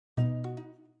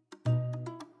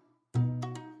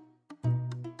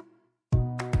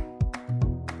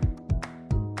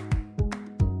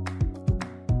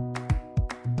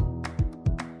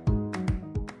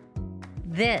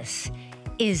This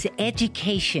is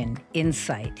Education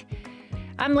Insight.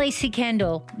 I'm Lacey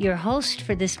Kendall, your host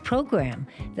for this program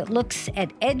that looks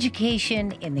at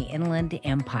education in the Inland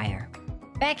Empire.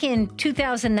 Back in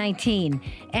 2019,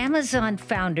 Amazon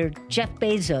founder Jeff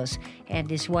Bezos and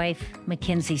his wife,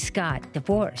 MacKenzie Scott,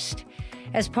 divorced.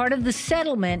 As part of the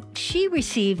settlement, she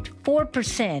received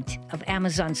 4% of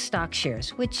Amazon stock shares,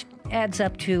 which adds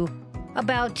up to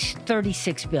about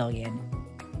 $36 billion.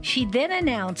 She then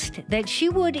announced that she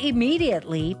would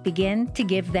immediately begin to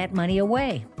give that money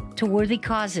away to worthy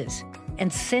causes.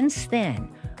 And since then,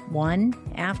 one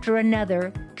after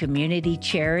another, community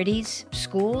charities,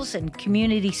 schools, and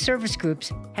community service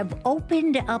groups have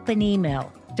opened up an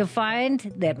email to find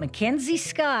that MacKenzie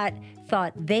Scott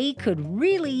thought they could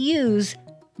really use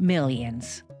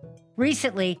millions.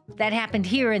 Recently, that happened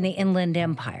here in the Inland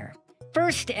Empire.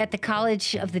 First at the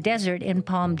College of the Desert in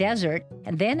Palm Desert,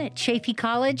 and then at Chaffey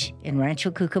College in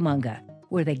Rancho Cucamonga,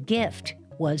 where the gift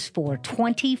was for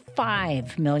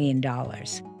 $25 million.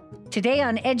 Today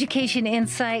on Education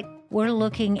Insight, we're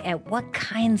looking at what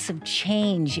kinds of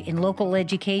change in local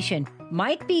education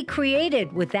might be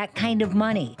created with that kind of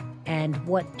money, and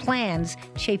what plans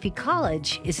Chaffey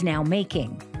College is now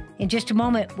making. In just a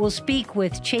moment, we'll speak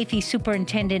with Chaffey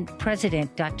Superintendent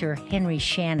President Dr. Henry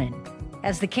Shannon.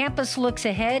 As the campus looks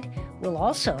ahead, we'll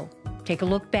also take a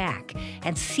look back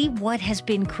and see what has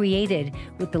been created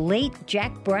with the late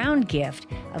Jack Brown gift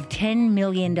of $10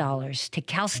 million to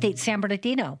Cal State San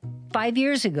Bernardino 5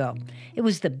 years ago. It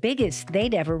was the biggest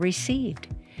they'd ever received.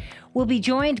 We'll be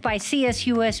joined by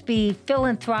CSUSB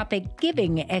philanthropic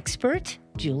giving expert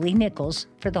Julie Nichols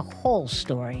for the whole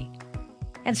story.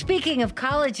 And speaking of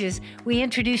colleges, we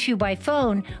introduce you by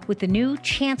phone with the new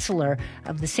Chancellor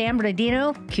of the San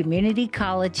Bernardino Community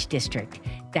College District,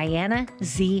 Diana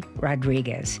Z.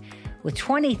 Rodriguez. With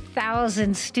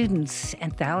 20,000 students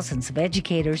and thousands of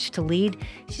educators to lead,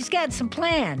 she's got some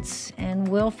plans, and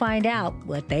we'll find out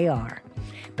what they are.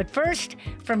 But first,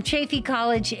 from Chaffey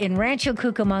College in Rancho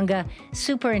Cucamonga,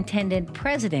 Superintendent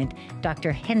President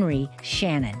Dr. Henry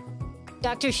Shannon.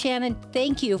 Dr. Shannon,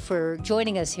 thank you for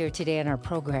joining us here today on our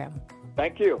program.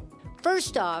 Thank you.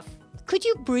 First off, could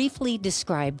you briefly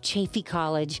describe Chaffey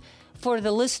College for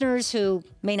the listeners who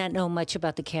may not know much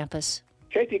about the campus?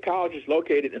 Chaffey College is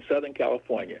located in Southern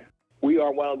California. We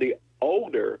are one of the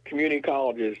older community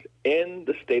colleges in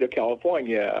the state of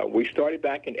California. We started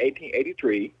back in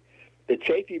 1883. The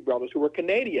Chaffey brothers, who were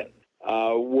Canadian,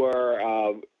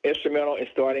 were instrumental in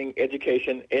starting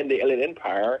education in the Inland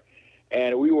Empire.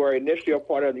 And we were initially a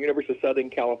part of the University of Southern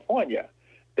California,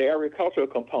 the agricultural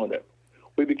component.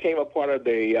 We became a part of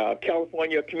the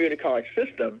California Community College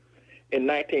system in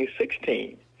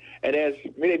 1916. And as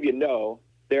many of you know,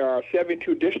 there are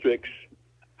 72 districts,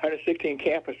 116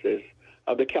 campuses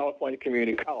of the California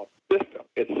Community College system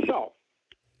itself.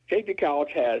 Chaffey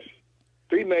College has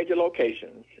 3 major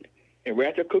locations in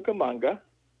Rancho Cucamonga,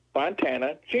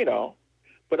 Fontana, Chino,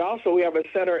 but also we have a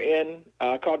center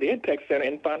called the Intech Center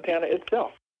in Fontana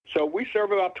itself. So we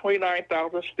serve about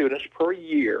 29,000 students per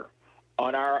year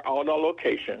on all our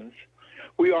locations.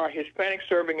 We are a Hispanic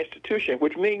serving institution,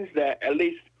 which means that at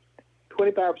least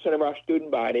 25% of our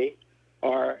student body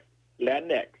are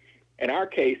Latinx. In our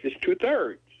case, it's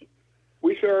 2/3.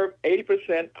 We serve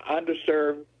 80%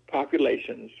 underserved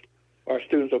populations or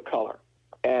students of color.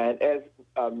 And as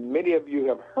many of you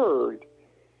have heard,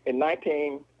 in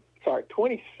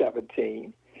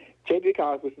 2017, Chaffey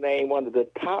College was named one of the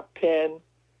top 10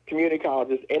 community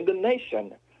colleges in the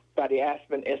nation by the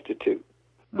Aspen Institute.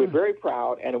 We're very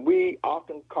proud, and we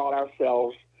often call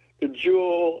ourselves the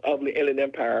jewel of the Inland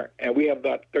Empire, and we have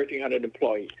about 1,300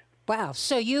 employees. Wow!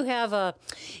 So you have a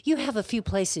few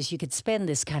places you could spend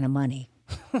this kind of money.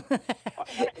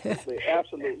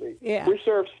 Absolutely. Yeah. We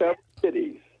serve 7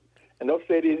 cities. And those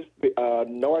cities,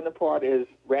 northern part is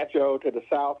Rancho, to the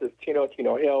south is Chino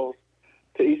Hills,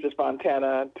 to east is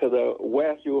Fontana, to the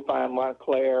west you will find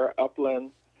Montclair,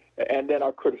 Upland, and then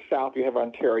to the south you have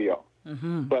Ontario.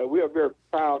 Mm-hmm. But we are very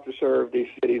proud to serve these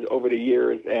cities over the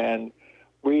years, and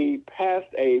we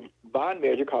passed a bond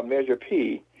measure called Measure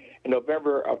P in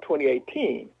November of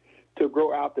 2018 to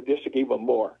grow out the district even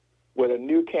more with a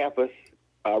new campus,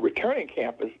 returning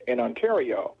campus in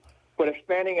Ontario, but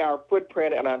expanding our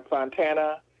footprint on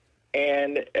Fontana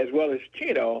and as well as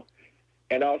Chino,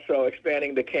 and also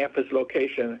expanding the campus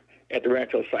location at the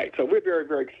Rancho site. So we're very,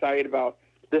 very excited about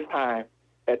this time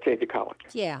at Chaffey College.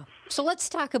 Yeah. So let's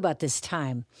talk about this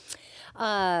time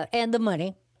and the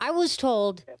money. I was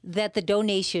told that the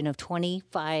donation of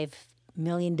 $25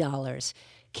 million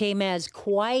came as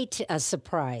quite a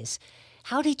surprise.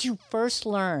 How did you first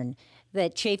learn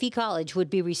that Chaffey College would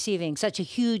be receiving such a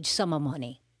huge sum of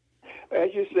money? As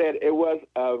you said, it was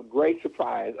a great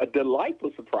surprise, a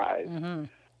delightful surprise. Mm-hmm.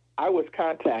 I was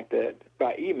contacted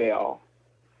by email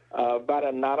by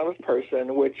an anonymous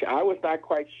person, which I was not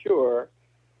quite sure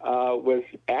was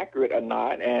accurate or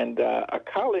not. And a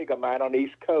colleague of mine on the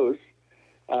East Coast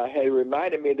had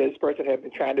reminded me that this person had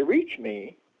been trying to reach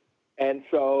me. And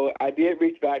so I did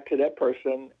reach back to that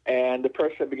person, and the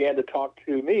person began to talk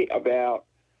to me about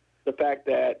the fact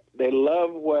that they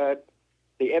love what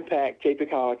the impact Chaffey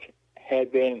College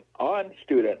had been on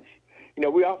students. You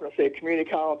know, we often say community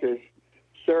colleges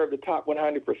serve the top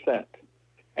 100%.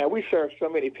 And we serve so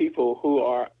many people who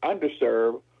are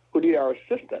underserved, who need our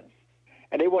assistance.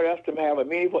 And they want us to have a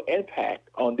meaningful impact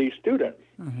on these students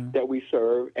that we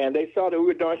serve. And they saw that we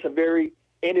were doing some very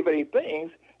innovative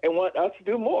things and want us to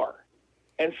do more.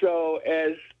 And so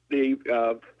as the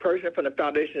person from the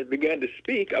foundation began to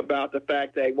speak about the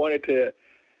fact that they wanted to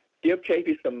give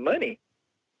Chaffey some money,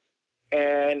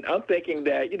 and I'm thinking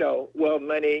that, you know, well,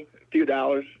 money, a few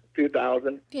dollars, a few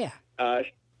thousand. Yeah.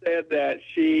 She said that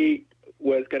she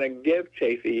was going to give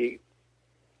Chaffey,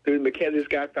 through the MacKenzie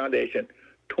Scott Foundation,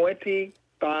 $25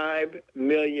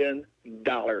 million.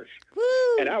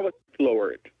 Woo! And I was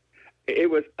floored. It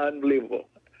was unbelievable.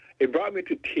 It brought me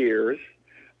to tears,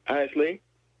 honestly,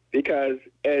 because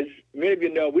as many of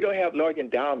you know, we don't have large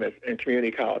endowments in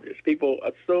community colleges. People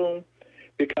assume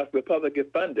because we're publicly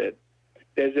funded,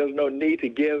 there's no need to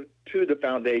give to the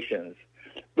foundations.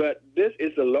 But this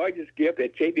is the largest gift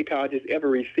that Chaffey College has ever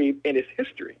received in its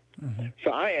history. Mm-hmm.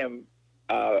 So I am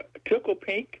tickled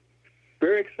pink,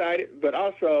 very excited, but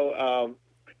also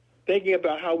thinking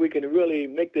about how we can really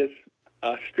make this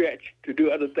stretch to do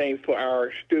other things for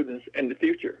our students in the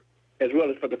future, as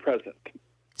well as for the present.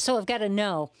 So I've got to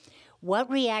know, what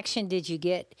reaction did you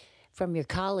get from your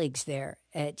colleagues there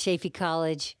at Chaffey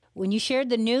College when you shared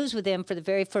the news with them for the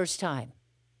very first time?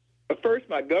 First,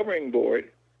 my governing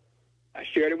board, I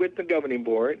shared it with the governing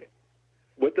board,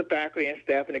 with the faculty and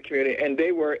staff in the community, and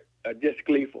they were just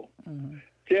gleeful,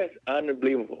 just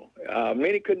unbelievable.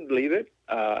 Many couldn't believe it.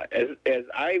 As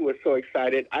I was so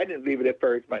excited, I didn't believe it at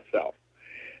first myself.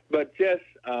 But just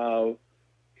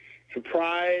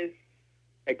surprised,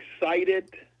 excited,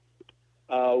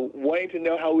 wanting to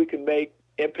know how we can make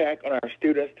impact on our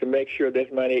students to make sure this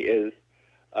money is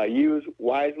used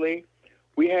wisely.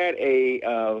 We had a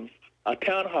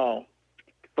town hall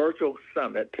virtual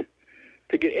summit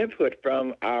to get input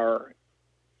from our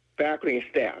faculty and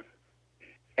staff.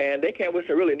 And they came with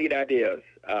some really neat ideas.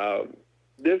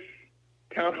 This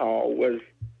town hall was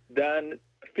done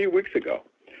a few weeks ago.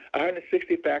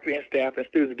 160 faculty and staff and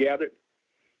students gathered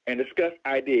and discussed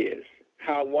ideas,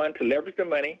 how, one, to leverage the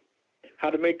money, how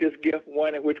to make this gift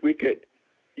one in which we could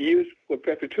use for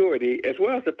perpetuity, as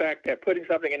well as the fact that putting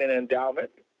something in an endowment,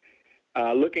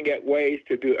 looking at ways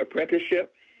to do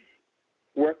apprenticeships,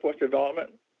 workforce development,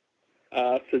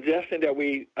 suggesting that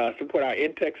we support our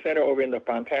Intech Center over in the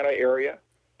Fontana area.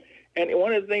 And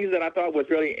one of the things that I thought was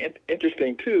really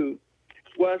interesting, too,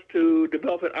 was to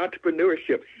develop an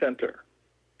entrepreneurship center.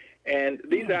 And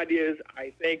these ideas,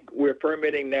 I think we're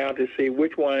fermenting now to see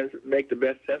which ones make the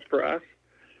best sense for us.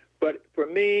 But for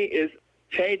me, is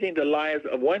changing the lives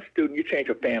of one student, you change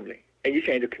a family, and you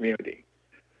change a community.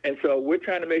 And so we're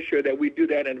trying to make sure that we do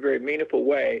that in a very meaningful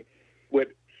way with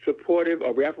supportive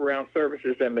or wraparound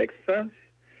services that make sense,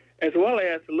 as well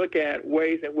as look at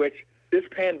ways in which this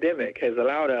pandemic has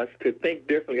allowed us to think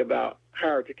differently about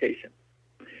higher education.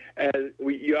 As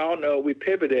you all know, we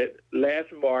pivoted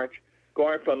last March,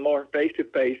 going from more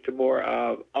face-to-face to more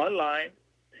online.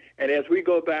 And as we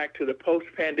go back to the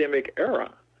post-pandemic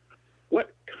era,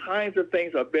 what kinds of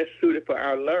things are best suited for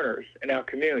our learners and our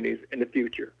communities in the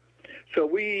future? So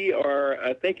we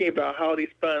are thinking about how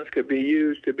these funds could be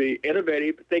used to be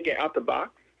innovative, thinking out the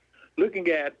box, looking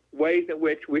at ways in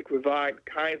which we provide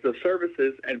kinds of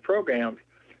services and programs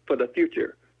for the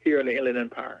future here in the Inland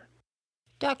Empire.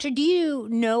 Doctor, do you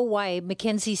know why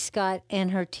MacKenzie Scott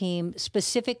and her team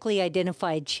specifically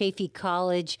identified Chaffey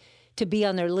College to be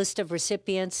on their list of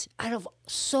recipients out of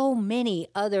so many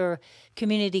other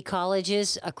community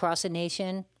colleges across the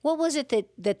nation? What was it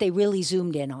that they really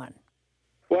zoomed in on?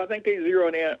 Well, I think they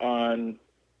zeroed in on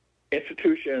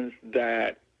institutions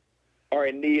that are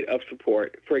in need of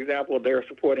support. For example, they're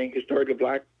supporting historically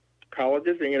black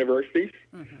colleges and universities,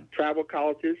 tribal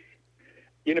colleges,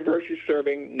 universities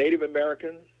serving Native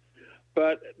Americans.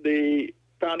 But the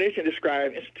foundation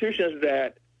describes institutions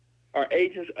that are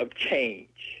agents of change.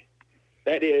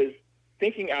 That is,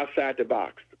 thinking outside the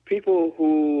box. People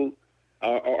who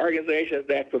are organizations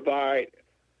that provide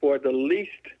for the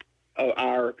least of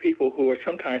our people who are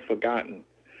sometimes forgotten.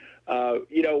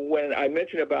 When I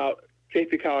mentioned about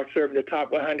Chaffey College serving the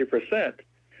top 100%,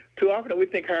 too often we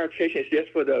think higher education is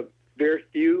just for the very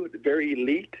few, the very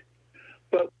elite.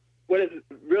 But what has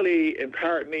really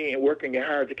empowered me in working in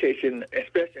higher education,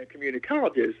 especially in community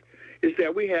colleges, is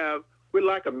that we're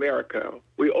like America.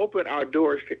 We open our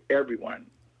doors to everyone.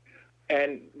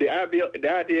 And the idea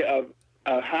of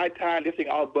a high tide lifting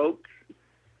all boats,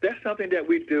 that's something that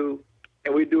we do,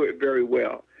 and we do it very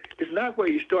well. It's not where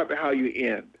you start, but how you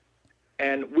end.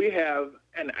 And we have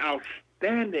an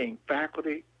outstanding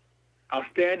faculty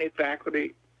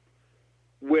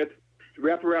with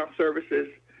wraparound services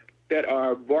that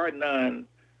are bar none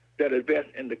that are best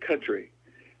in the country.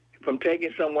 From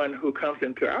taking someone who comes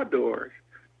into our doors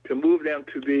to move them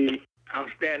to be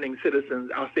outstanding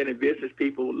citizens, outstanding business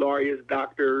people, lawyers,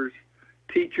 doctors,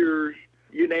 teachers,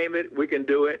 you name it, we can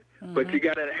do it. Mm-hmm. But you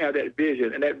got to have that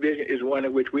vision, and that vision is one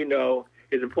in which we know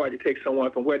is important to take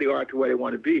someone from where they are to where they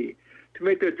want to be to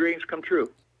make their dreams come true.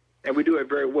 And we do it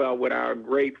very well with our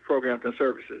great programs and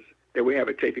services that we have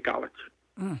at Chaffey College.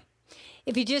 Mm.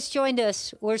 If you just joined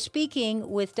us, we're speaking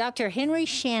with Dr. Henry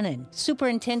Shannon,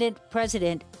 Superintendent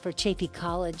President for Chaffey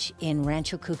College in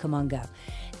Rancho Cucamonga,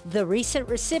 the recent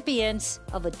recipients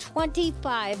of a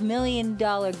 $25 million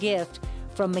gift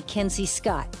from MacKenzie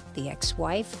Scott, the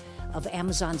ex-wife of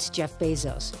Amazon's Jeff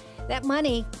Bezos. That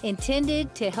money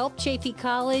intended to help Chaffey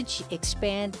College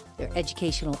expand their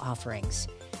educational offerings.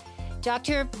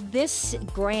 Doctor, this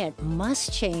grant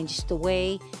must change the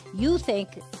way you think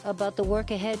about the work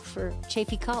ahead for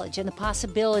Chaffey College and the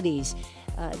possibilities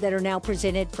that are now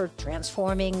presented for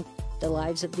transforming the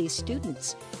lives of these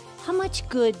students. How much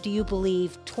good do you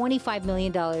believe $25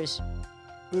 million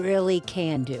really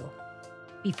can do?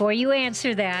 Before you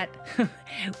answer that,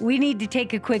 we need to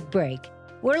take a quick break.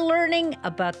 We're learning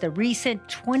about the recent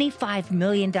 $25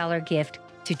 million gift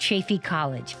to Chaffey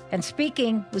College and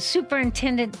speaking with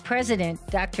Superintendent President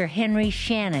Dr. Henry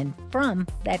Shannon from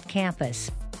that campus.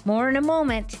 More in a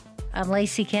moment. I'm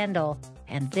Lacey Kendall,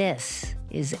 and this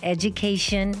is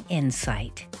Education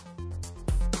Insight.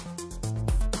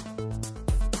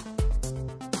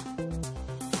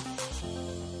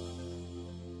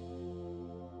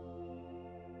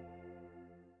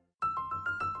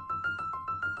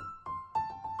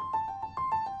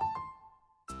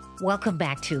 Welcome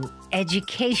back to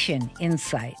Education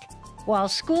Insight. While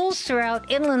schools throughout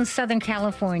inland Southern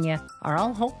California are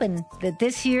all hoping that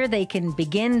this year they can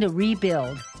begin to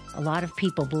rebuild, a lot of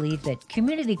people believe that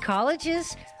community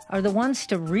colleges are the ones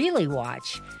to really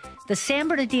watch. The San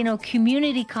Bernardino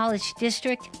Community College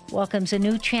District welcomes a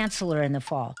new chancellor in the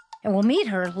fall, and we'll meet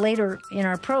her later in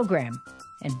our program.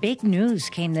 And big news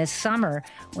came this summer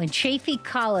when Chaffey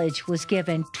College was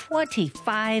given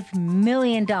 $25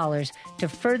 million to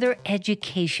further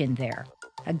education there.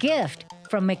 A gift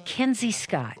from MacKenzie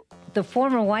Scott, the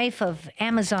former wife of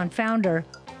Amazon founder,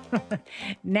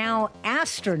 now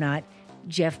astronaut,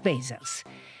 Jeff Bezos.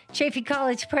 Chaffey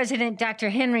College President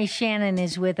Dr. Henry Shannon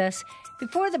is with us.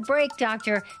 Before the break,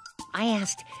 Doctor, I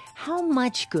asked, how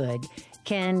much good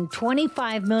can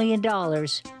 $25 million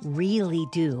really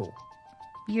do?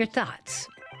 Your thoughts?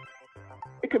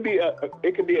 It could be,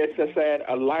 as I said,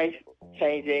 a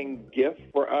life-changing gift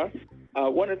for us.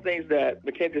 One of the things that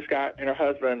MacKenzie Scott and her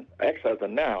husband,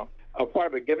 ex-husband now, are part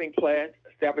of a giving pledge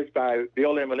established by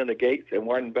Bill and Melinda Gates and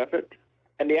Warren Buffett.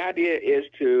 And the idea is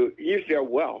to use their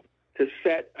wealth to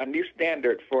set a new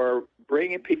standard for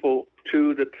bringing people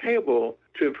to the table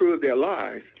to improve their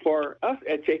lives. For us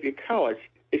at Chaffey College,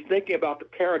 it's thinking about the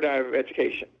paradigm of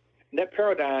education. And that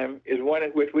paradigm is one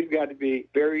in which we've got to be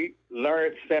very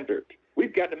learner-centered.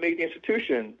 We've got to make the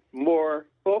institution more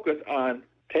focused on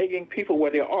taking people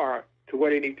where they are to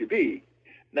where they need to be,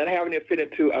 not having them fit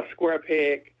into a square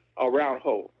peg or round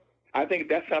hole. I think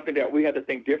that's something that we have to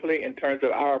think differently in terms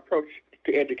of our approach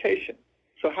to education.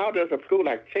 So how does a school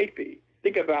like Chaffey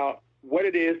think about what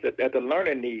it is that the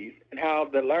learner needs and how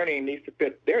the learning needs to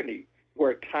fit their needs,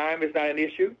 where time is not an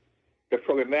issue, the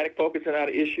programmatic focus is not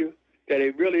an issue, that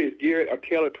it really is geared or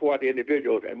tailored toward the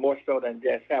individuals and more so than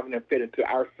just having them fit into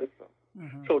our system.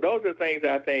 Mm-hmm. So those are things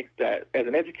that I think that as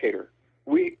an educator,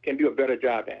 we can do a better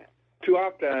job at. Too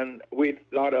often, we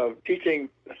thought of teaching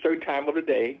a certain time of the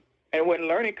day, and when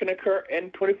learning can occur in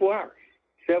 24 hours,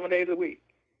 7 days a week.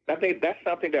 I think that's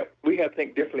something that we have to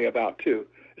think differently about, too,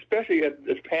 especially as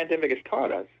this pandemic has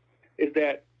taught us, is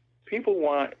that people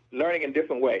want learning in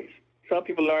different ways. Some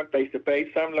people learn face-to-face,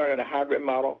 some learn in a hybrid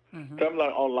model, mm-hmm. some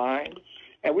learn online.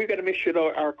 And we've got to make sure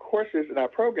that our courses and our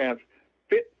programs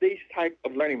fit these type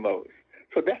of learning modes.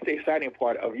 So that's the exciting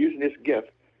part of using this gift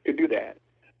to do that.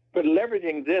 But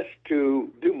leveraging this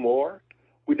to do more,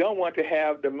 We don't want to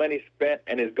have the money spent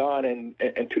and it's gone in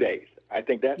 2 days. I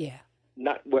think that's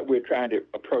not what we're trying to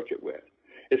approach it with.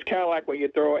 It's kind of like when you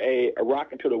throw a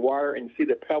rock into the water and you see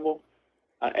the pebble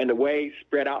and the waves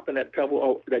spread out from that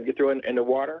pebble that you throw in the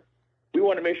water. We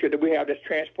want to make sure that we have this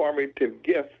transformative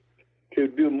gift to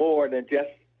do more than just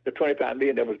the $25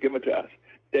 million that was given to us,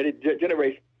 that it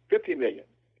generates $50 million.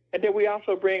 And then we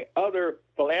also bring other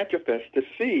philanthropists to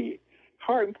see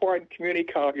how important community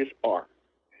colleges are.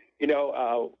 You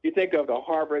know, you think of the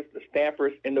Harvards, the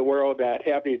Stanfords in the world that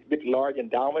have these big, large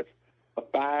endowments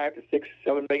of $5 to $6,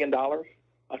 $7 million, or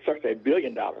sorry, $1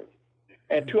 billion.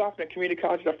 And too often community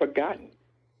colleges are forgotten.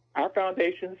 Our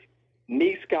foundations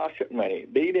need scholarship money.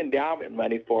 They need endowment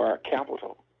money for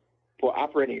capital, for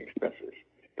operating expenses.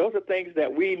 Those are things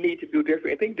that we need to do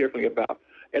differently and think differently about.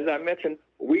 As I mentioned,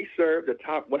 we serve the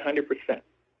top 100%.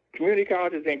 Community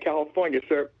colleges in California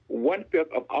serve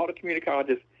 1/5 of all the community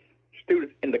colleges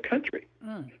students in the country.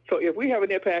 So if we have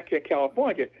an impact here in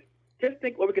California, just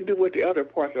think what we can do with the other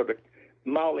parts of the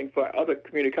modeling for other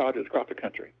community colleges across the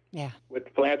country. Yeah. With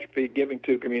philanthropy giving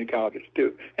to community colleges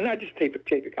too. And not just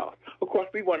Chaffey College. Of course,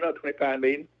 we want another $25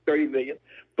 million, $30 million,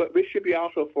 but we should be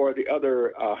also for the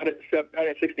other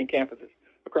 116 campuses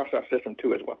across our system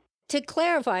too as well. To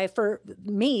clarify for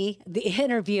me, the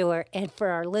interviewer, and for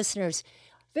our listeners,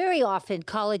 very often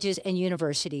colleges and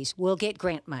universities will get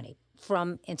grant money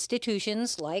from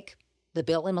institutions like the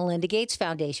Bill and Melinda Gates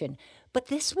Foundation. But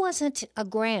this wasn't a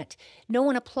grant. No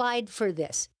one applied for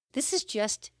this. This is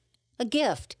just a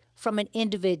gift from an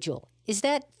individual. Is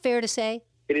that fair to say?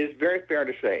 It is very fair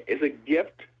to say. It's a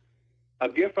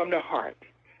gift from the heart,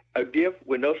 a gift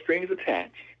with no strings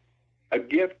attached, a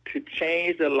gift to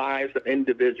change the lives of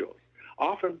individuals.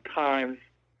 Oftentimes,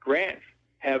 grants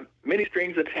have many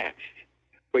strings attached,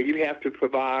 where you have to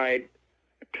provide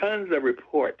tons of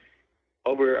reports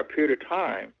over a period of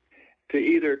time to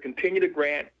either continue the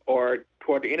grant or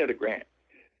toward the end of the grant.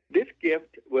 This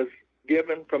gift was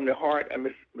given from the heart of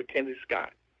Ms. MacKenzie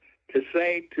Scott to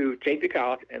say to Chaffey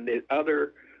College and the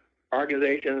other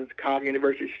organizations, college,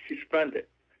 universities she's funded,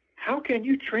 how can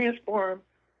you transform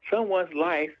someone's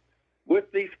life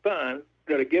with these funds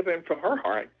that are given from her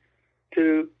heart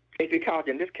to Chaffey College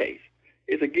in this case?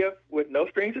 It's a gift with no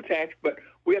strings attached, but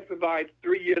we have to provide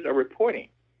 3 years of reporting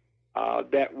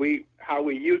how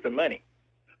we use the money.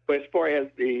 But as far as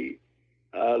the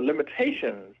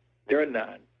limitations, there are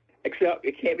none, except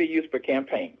it can't be used for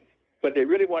campaigns. But they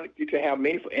really want you to have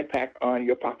meaningful impact on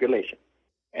your population.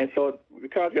 And so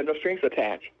because there are no strings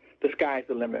attached, the sky's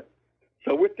the limit.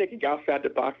 So we're thinking outside the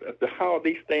box as to how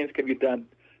these things can be done,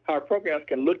 how our programs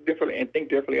can look differently and think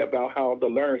differently about how the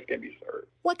learners can be served.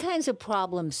 What kinds of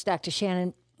problems, Dr.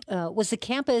 Shannon, was the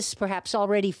campus perhaps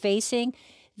already facing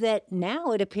that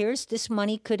now it appears this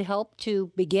money could help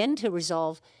to begin to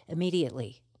resolve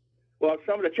immediately? Well,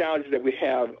 some of the challenges that we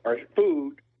have are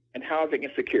food and housing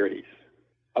insecurities.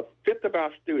 1/5 of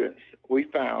our students we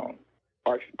found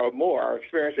are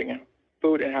experiencing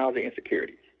food and housing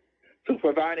insecurities. So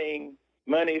providing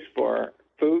monies for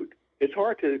food, it's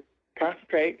hard to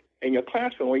concentrate in your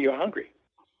classroom when you're hungry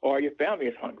or your family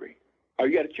is hungry. Or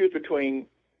you got to choose between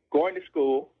going to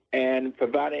school and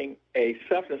providing a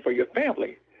substance for your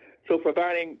family. So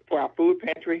providing for our food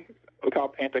pantry, we call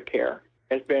Panther Care,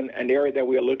 has been an area that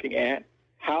we are looking at.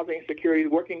 Housing security,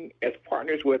 working as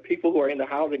partners with people who are in the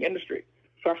housing industry.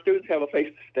 So our students have a place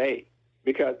to stay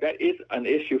because that is an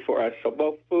issue for us. So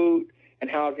both food and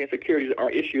housing insecurities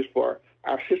are issues for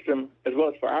our system as well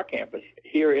as for our campus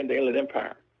here in the Inland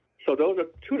Empire. So those are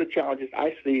two of the challenges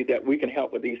I see that we can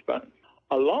help with these funds,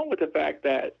 along with the fact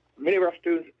that many of our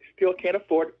students still can't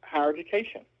afford higher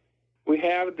education. We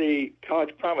have the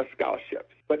College Promise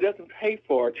scholarships, but it doesn't pay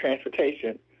for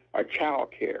transportation or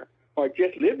child care or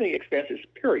just living expenses,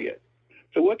 period.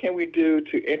 So what can we do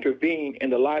to intervene in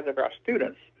the lives of our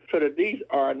students so that these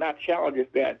are not challenges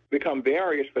that become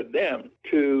barriers for them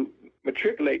to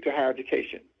matriculate to higher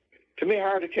education? To me,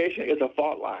 higher education is a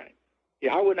fault line.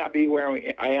 I would not be where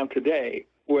I am today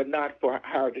were it not for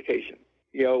higher education.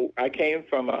 You know, I came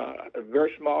from a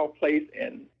very small place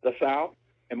in the South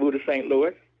and moved to St.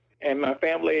 Louis. And my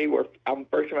family I'm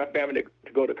first in my family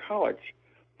to go to college.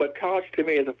 But college to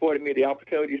me has afforded me the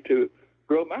opportunity to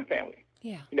grow my family.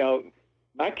 Yeah. You know,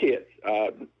 my kids,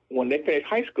 when they finished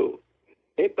high school,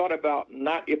 they thought about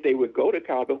not if they would go to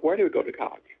college, but where they would go to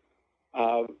college.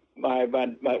 One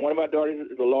of my daughters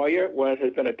is a lawyer, one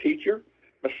has been a teacher.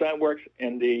 My son works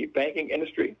in the banking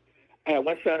industry. I have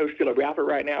one son who's still a rapper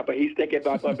right now, but he's thinking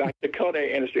about going back to the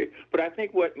culinary industry. But I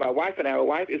think what my wife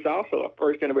is also a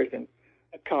first-generation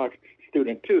college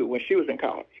student, too, when she was in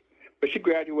college. But she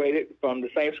graduated from the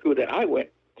same school that I went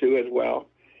to as well.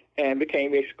 and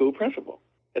became a school principal.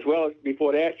 As well as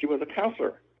before that, she was a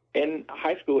counselor in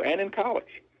high school and in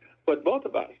college. But both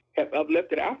of us have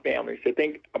uplifted our families to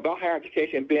think about higher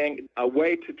education being a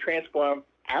way to transform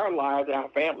our lives and our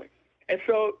families. And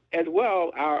so, as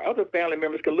well, our other family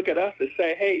members can look at us and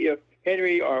say, hey, if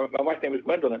Henry, or my wife's name is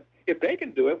Gwendolyn, if they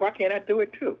can do it, why can't I do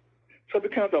it too? So it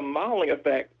becomes a modeling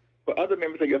effect for other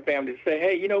members of your family to say,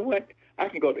 hey, you know what, I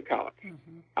can go to college.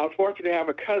 Mm-hmm. I was fortunate to have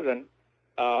a cousin,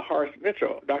 Horace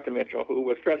Mitchell, Dr. Mitchell, who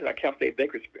was president at Cal State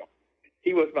Bakersfield.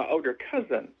 He was my older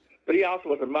cousin, but he also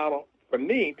was a model for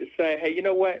me to say, hey, you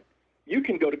know what, you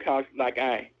can go to college like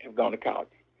I have gone to college.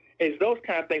 And it's those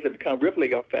kind of things that become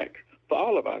rippling effects for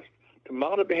all of us to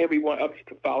model the behavior we want others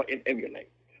to follow and emulate.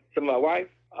 So my wife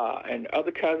and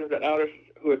other cousins and others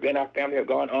who have been in our family have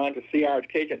gone on to see our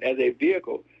education as a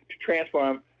vehicle to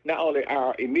transform not only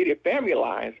our immediate family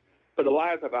lives, but the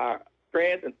lives of our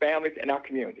friends and families and our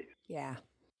communities. Yeah.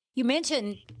 You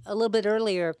mentioned a little bit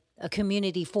earlier a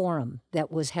community forum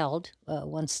that was held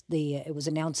once it was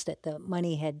announced that the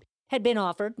money had been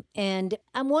offered. And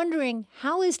I'm wondering,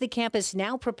 how is the campus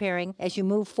now preparing, as you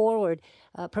move forward,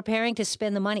 preparing to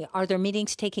spend the money? Are there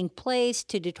meetings taking place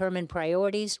to determine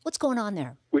priorities? What's going on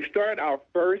there? We started our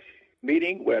first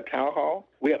meeting with a town hall.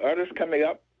 We have others coming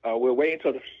up. We're waiting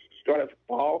until the start of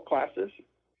fall classes.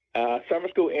 Summer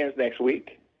school ends next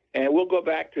week, and we'll go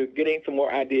back to getting some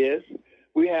more ideas.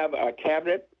 We have a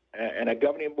cabinet and a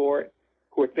governing board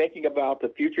who are thinking about the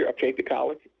future of Chaffey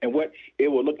College and what it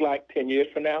will look like 10 years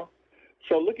from now.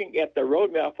 So looking at the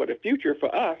roadmap for the future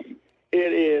for us,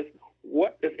 it is,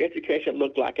 what does education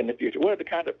look like in the future? What are the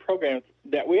kinds of programs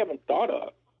that we haven't thought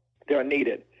of that are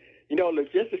needed? You know,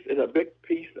 logistics is a big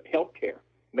piece of healthcare,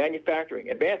 manufacturing,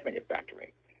 advanced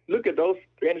manufacturing. Look at those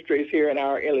industries here in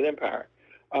our Inland Empire.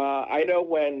 I know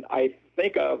when I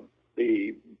think of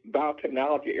the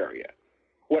biotechnology area,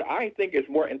 what I think is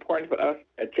more important for us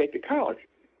at Chaffey College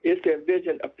is to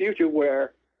envision a future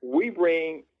where we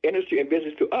bring industry and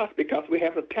business to us because we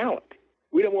have the talent.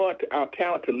 We don't want our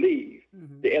talent to leave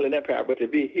the Inland Empire, but to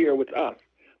be here with us.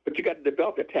 But you got to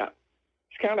develop the talent.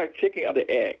 It's kind of like chicken or the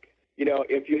egg. You know,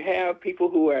 if you have people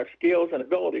who have skills and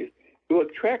abilities, it will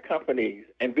attract companies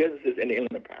and businesses in the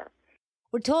Inland Empire.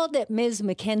 We're told that Ms.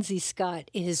 MacKenzie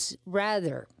Scott is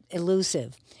rather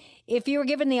elusive. If you were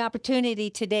given the opportunity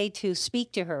today to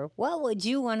speak to her, what would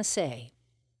you want to say?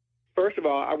 First of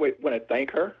all, I would want to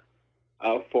thank her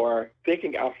for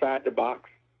thinking outside the box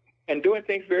and doing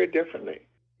things very differently.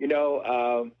 You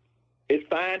know, it's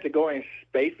fine to go in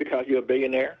space because you're a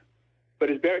billionaire, but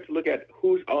it's better to look at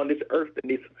who's on this earth that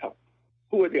needs some help.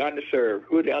 Who are the underserved?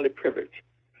 Who are the underprivileged?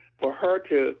 For her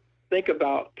to think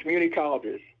about community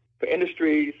colleges, for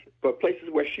industries, for places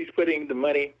where she's putting the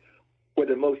money where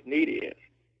the most need is.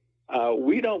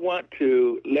 We don't want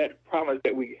to let problems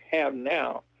that we have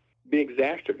now be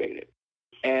exacerbated.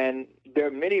 And there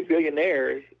are many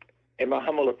billionaires, in my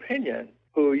humble opinion,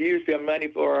 who use their money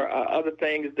for other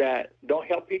things that don't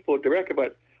help people directly,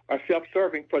 but are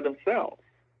self-serving for themselves.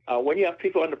 When you have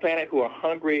people on the planet who are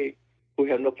hungry, who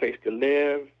have no place to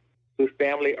live, whose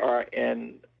family are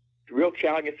in real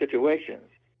challenging situations,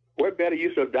 what better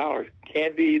use of dollars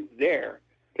can be there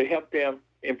to help them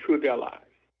improve their lives?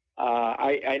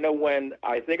 I know when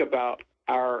I think about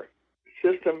our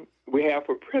system we have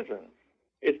for prisons,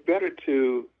 it's better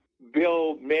to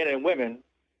build men and women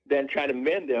than try to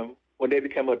mend them when they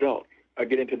become adults or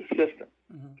get into the system.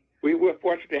 Mm-hmm. We were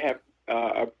fortunate to have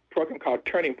a program called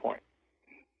Turning Point.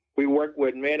 We work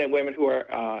with men and women who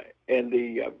are in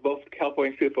the both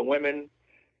California Institute for Women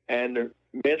and the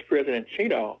men's prison in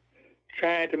Chino,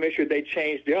 trying to make sure they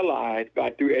change their lives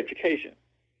through education.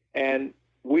 And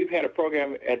we've had a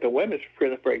program at the women's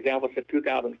prison, for example, since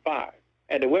 2005.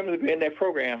 And the women who've been in that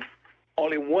program,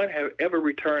 only one have ever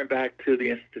returned back to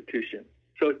the institution.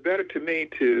 So it's better to me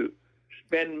to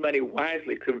spend money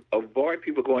wisely to avoid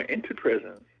people going into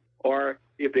prisons, or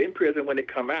if they're in prison, when they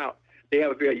come out, they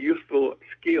have a very useful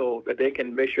skill that they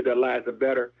can make sure their lives are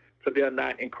better so they're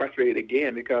not incarcerated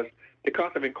again, because the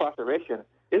cost of incarceration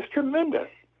is tremendous.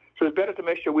 So it's better to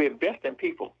make sure we invest in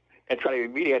people and try to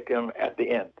remediate them at the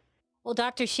end. Well,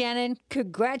 Dr. Shannon,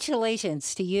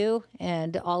 congratulations to you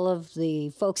and all of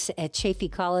the folks at Chaffey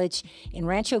College in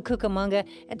Rancho Cucamonga.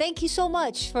 And thank you so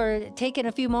much for taking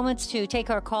a few moments to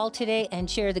take our call today and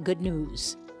share the good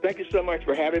news. Thank you so much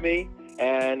for having me.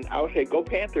 And I would say go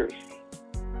Panthers.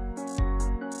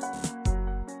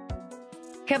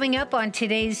 Coming up on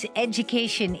today's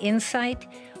Education Insight,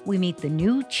 we meet the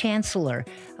new Chancellor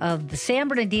of the San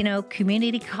Bernardino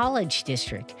Community College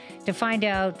District to find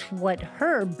out what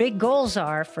her big goals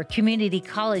are for community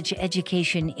college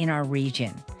education in our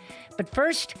region. But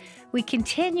first, we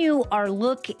continue our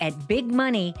look at big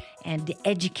money and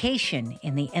education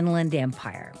in the Inland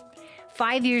Empire.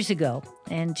 5 years ago,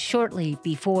 and shortly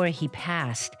before he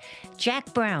passed,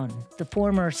 Jack Brown, the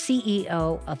former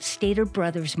CEO of Stater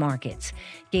Brothers Markets,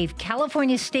 gave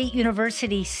California State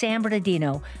University San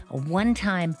Bernardino a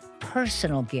one-time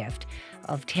personal gift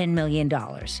of $10 million.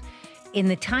 In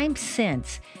the time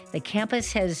since, the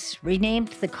campus has renamed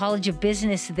the College of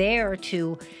Business there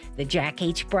to the Jack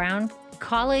H. Brown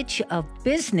College of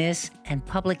Business and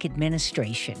Public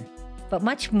Administration. But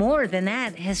much more than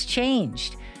that has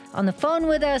changed. On the phone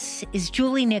with us is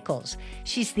Julie Nichols.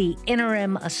 She's the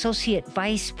Interim Associate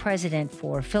Vice President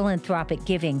for Philanthropic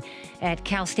Giving at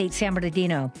Cal State San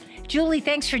Bernardino. Julie,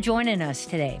 thanks for joining us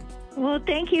today. Well,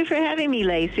 thank you for having me,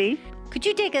 Lacey. Could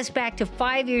you take us back to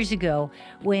 5 years ago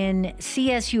when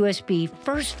CSUSB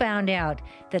first found out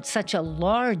that such a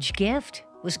large gift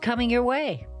was coming your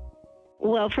way?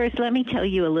 Well, first, let me tell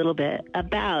you a little bit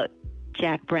about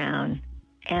Jack Brown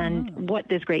and what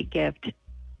this great gift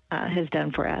has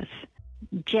done for us.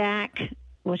 Jack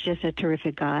was just a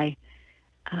terrific guy.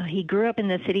 He grew up in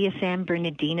the city of San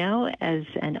Bernardino as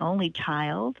an only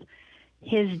child.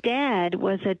 His dad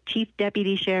was a chief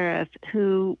deputy sheriff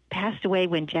who passed away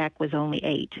when Jack was only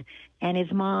 8. And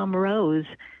his mom, Rose,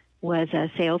 was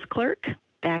a sales clerk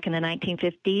back in the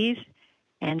 1950s.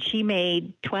 And she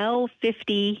made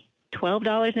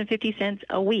 $12.50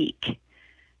 a week.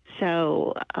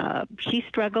 So she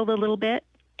struggled a little bit,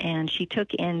 and she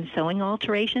took in sewing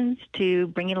alterations to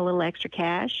bring in a little extra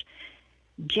cash.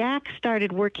 Jack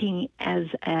started working as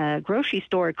a grocery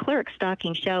store clerk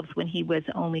stocking shelves when he was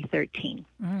only 13.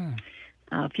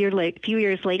 A few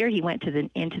years later, he went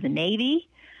into the Navy,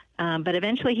 but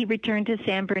eventually he returned to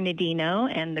San Bernardino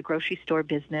and the grocery store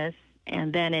business.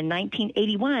 And then in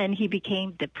 1981, he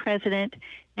became the president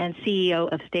and CEO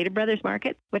of Stater Brothers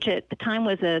Market, which at the time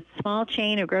was a small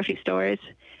chain of grocery stores.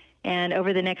 And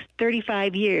over the next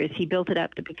 35 years, he built it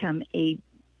up to become a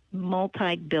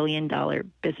multi-billion-dollar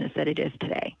business that it is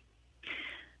today.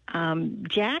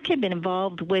 Jack had been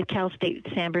involved with Cal State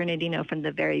San Bernardino from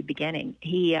the very beginning.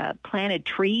 He planted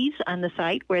trees on the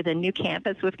site where the new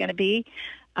campus was going to be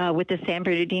with the San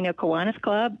Bernardino Kiwanis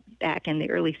Club back in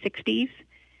the early 60s.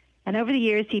 And over the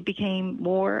years, he became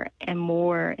more and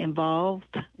more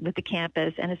involved with the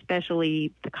campus and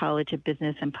especially the College of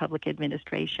Business and Public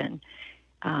Administration.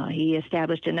 He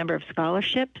established a number of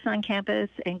scholarships on campus,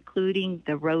 including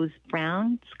the Rose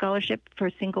Brown Scholarship for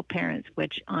Single Parents,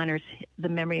 which honors the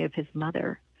memory of his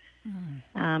mother.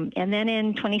 And then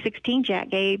in 2016, Jack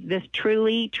gave this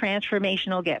truly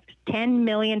transformational gift, $10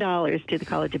 million to the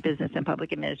College of Business and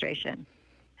Public Administration.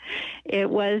 It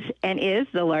was and is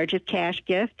the largest cash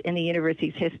gift in the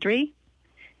university's history.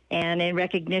 And in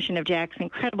recognition of Jack's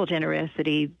incredible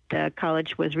generosity, the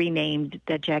college was renamed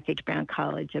the Jack H. Brown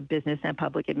College of Business and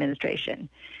Public Administration.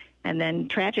 And then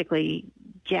tragically,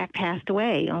 Jack passed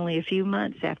away only a few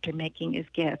months after making his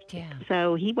gift. Yeah.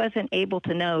 So he wasn't able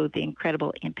to know the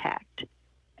incredible impact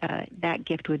that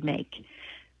gift would make.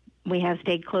 We have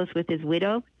stayed close with his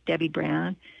widow, Debbie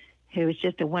Brown, who is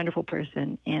just a wonderful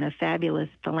person and a fabulous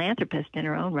philanthropist in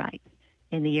her own right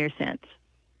in the years since.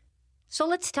 So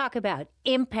let's talk about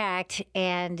impact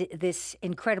and this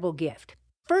incredible gift.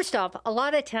 First off, a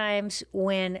lot of times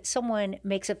when someone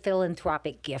makes a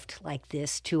philanthropic gift like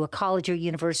this to a college or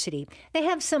university, they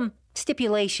have some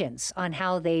stipulations on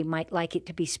how they might like it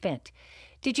to be spent.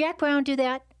 Did Jack Brown do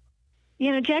that?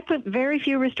 You know, Jack put very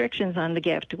few restrictions on the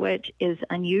gift, which is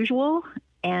unusual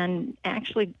and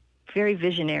actually very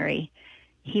visionary.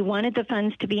 He wanted the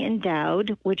funds to be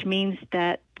endowed, which means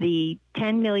that the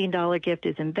 $10 million gift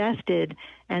is invested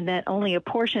and that only a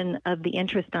portion of the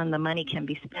interest on the money can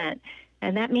be spent.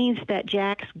 And that means that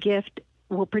Jack's gift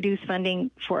will produce funding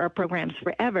for our programs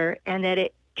forever and that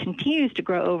it continues to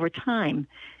grow over time.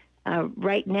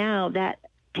 Right now, that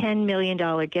 $10 million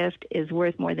gift is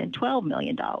worth more than $12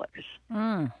 million.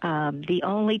 The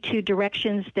only two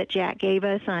directions that Jack gave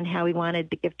us on how he wanted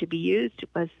the gift to be used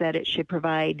was that it should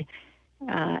provide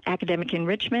academic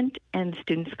enrichment and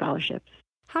student scholarships.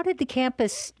 How did the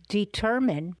campus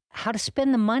determine how to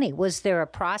spend the money? Was there a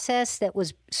process that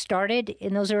was started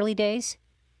in those early days?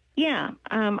 Yeah.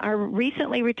 Our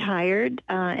recently retired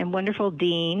and wonderful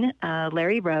dean,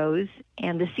 Larry Rose,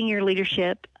 and the senior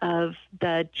leadership of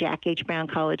the Jack H. Brown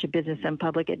College of Business and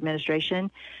Public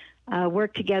Administration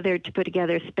worked together to put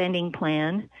together a spending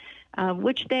plan,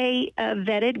 which they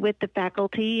vetted with the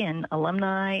faculty and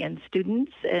alumni and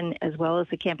students, and as well as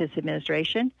the campus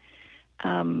administration.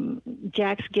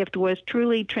 Jack's gift was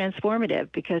truly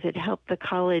transformative because it helped the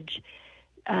college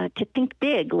to think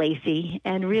big, Lacey,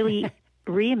 and really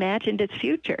reimagined its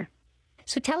future.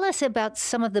 So tell us about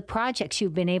some of the projects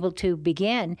you've been able to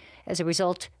begin as a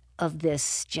result of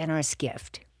this generous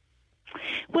gift.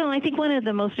 Well, I think one of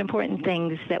the most important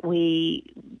things that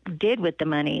we did with the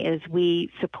money is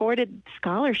we supported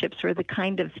scholarships for the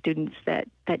kind of students that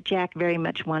Jack very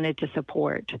much wanted to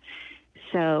support.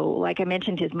 So, like I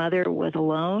mentioned, his mother was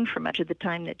alone for much of the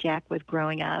time that Jack was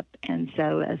growing up, and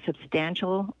so a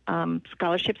substantial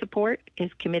scholarship support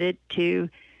is committed to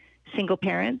single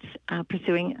parents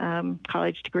pursuing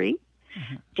college degree.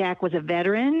 Mm-hmm. Jack was a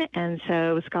veteran, and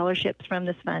so scholarships from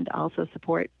this fund also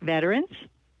support veterans.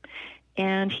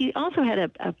 And he also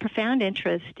had a profound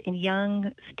interest in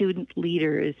young student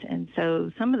leaders, and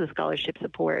so some of the scholarship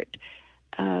support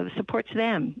supports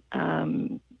them.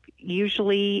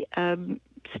 Usually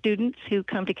students who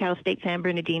come to Cal State San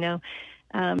Bernardino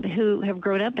who have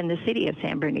grown up in the city of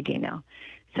San Bernardino.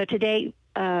 So today,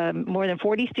 more than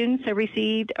 40 students have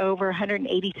received over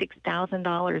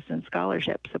 $186,000 in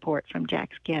scholarship support from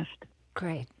Jack's gift.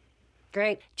 Great.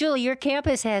 Julie, your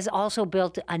campus has also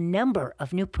built a number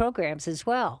of new programs as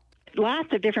well.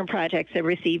 Lots of different projects have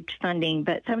received funding,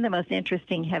 but some of the most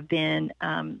interesting have been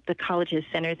the college's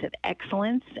centers of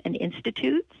excellence and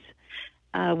institutes.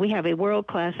 We have a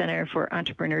world-class center for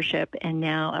entrepreneurship and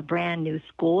now a brand new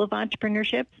school of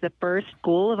entrepreneurship, the first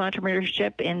school of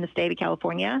entrepreneurship in the state of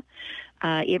California.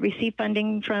 It received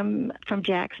funding from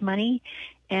Jack's money,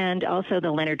 and also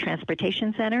the Leonard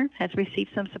Transportation Center has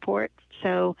received some support.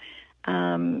 So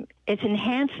it's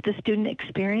enhanced the student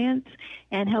experience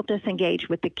and helped us engage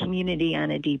with the community on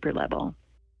a deeper level.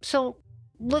 So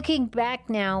looking back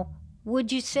now,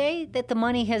 would you say that the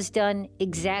money has done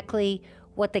exactly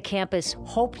what the campus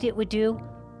hoped it would do?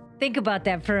 Think about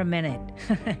that for a minute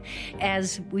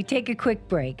as we take a quick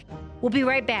break. We'll be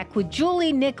right back with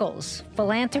Julie Nichols,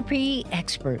 philanthropy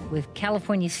expert with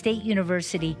California State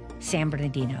University, San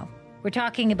Bernardino. We're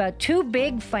talking about two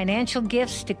big financial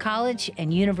gifts to college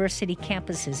and university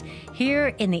campuses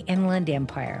here in the Inland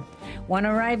Empire. One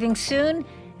arriving soon,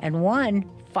 and one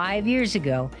 5 years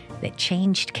ago that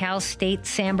changed Cal State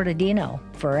San Bernardino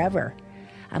forever.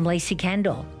 I'm Lacey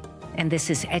Kendall, and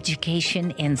this is Education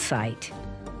Insight.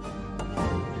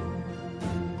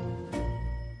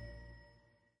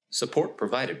 Support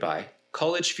provided by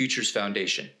College Futures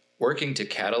Foundation, working to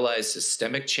catalyze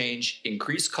systemic change,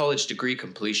 increase college degree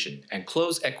completion, and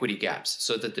close equity gaps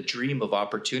so that the dream of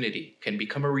opportunity can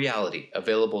become a reality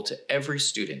available to every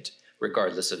student,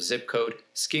 regardless of zip code,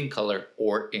 skin color,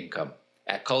 or income,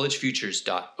 at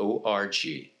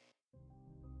collegefutures.org.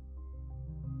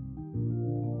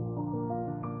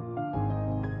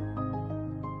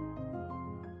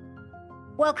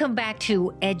 Welcome back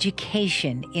to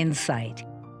Education Insight.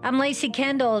 I'm Lacey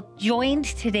Kendall, joined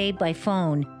today by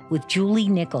phone with Julie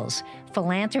Nichols,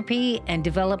 philanthropy and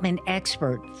development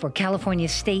expert for California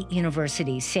State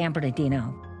University, San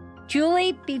Bernardino.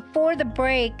 Julie, before the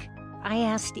break, I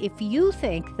asked if you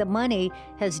think the money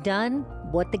has done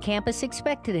what the campus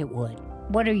expected it would.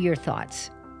 What are your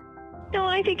thoughts? No,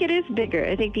 I think it is bigger.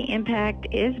 I think the impact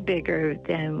is bigger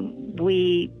than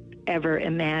we ever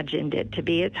imagined it to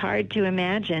be. It's hard to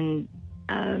imagine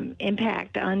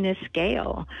impact on this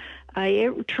scale.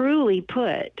 It truly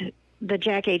put the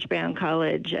Jack H. Brown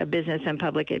College of Business and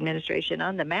Public Administration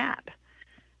on the map.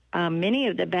 Many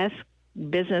of the best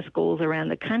business schools around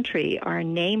the country are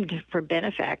named for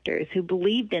benefactors who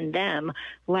believed in them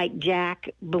like Jack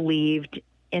believed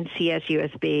in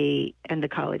CSUSB and the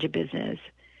College of Business.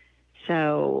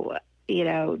 So,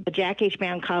 the Jack H.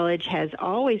 Brown College has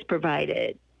always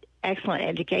provided excellent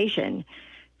education,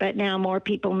 but now more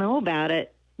people know about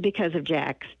it because of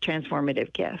Jack's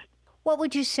transformative gift. What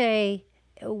would you say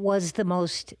was the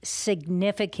most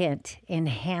significant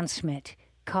enhancement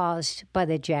caused by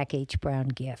the Jack H. Brown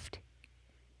gift?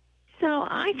 So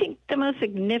I think the most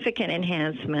significant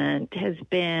enhancement has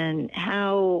been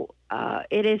how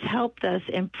it has helped us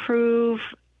improve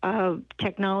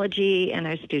technology and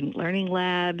our student learning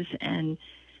labs and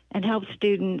help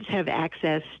students have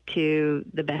access to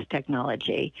the best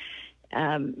technology.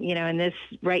 And this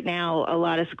right now, a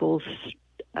lot of schools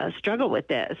struggle with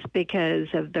this because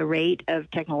of the rate of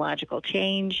technological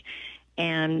change,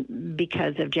 and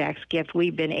because of Jack's gift,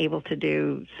 we've been able to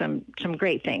do some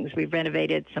great things. We've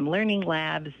renovated some learning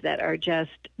labs that are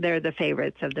they're the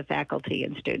favorites of the faculty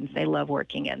and students. They love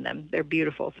working in them. They're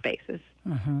beautiful spaces.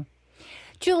 Mm-hmm.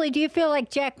 Julie, do you feel like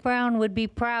Jack Brown would be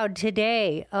proud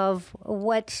today of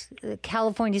what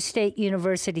California State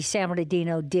University San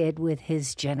Bernardino did with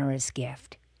his generous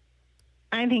gift?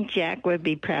 I think Jack would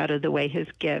be proud of the way his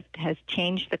gift has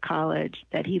changed the college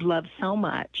that he loves so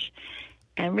much,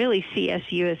 and really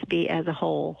CSUSB as a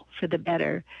whole for the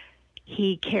better.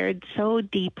 He cared so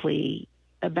deeply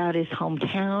about his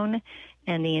hometown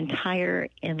and the entire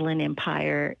Inland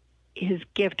Empire. His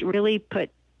gift really put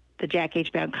the Jack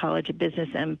H. Brown College of Business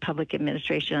and Public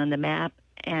Administration on the map,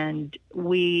 and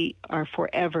we are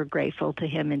forever grateful to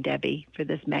him and Debbie for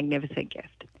this magnificent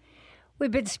gift.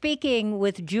 We've been speaking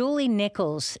with Julie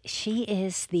Nichols. She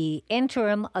is the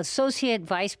Interim Associate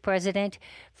Vice President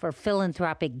for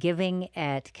Philanthropic Giving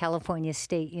at California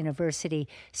State University,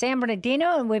 San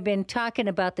Bernardino, and we've been talking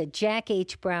about the Jack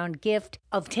H. Brown gift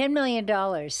of $10 million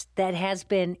that has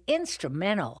been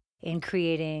instrumental in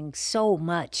creating so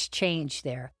much change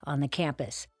there on the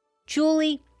campus.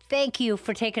 Julie, thank you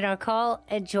for taking our call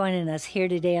and joining us here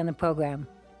today on the program.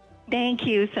 Thank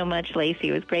you so much, Lacey.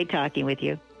 It was great talking with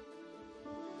you.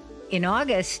 In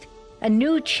August, a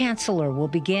new chancellor will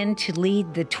begin to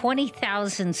lead the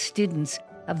 20,000 students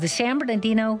of the San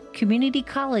Bernardino Community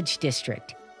College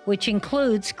District, which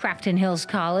includes Crafton Hills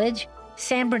College,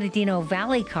 San Bernardino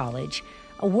Valley College,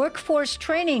 a workforce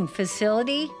training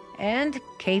facility, and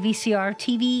KVCR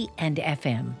TV and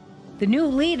FM. The new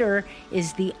leader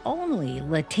is the only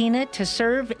Latina to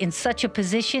serve in such a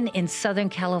position in Southern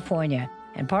California,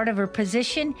 and part of her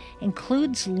position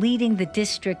includes leading the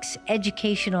district's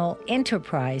educational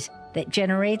enterprise that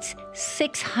generates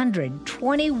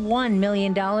 $621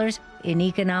 million in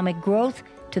economic growth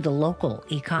to the local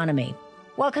economy.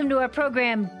 Welcome to our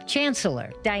program,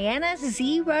 Chancellor Diana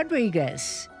Z.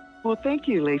 Rodriguez. Well, thank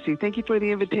you, Lacey. Thank you for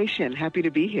the invitation. Happy to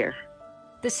be here.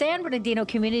 The San Bernardino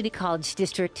Community College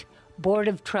District Board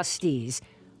of Trustees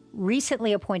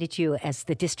recently appointed you as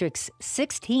the district's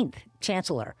 16th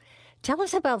chancellor. Tell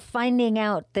us about finding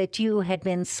out that you had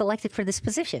been selected for this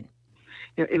position.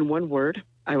 In one word,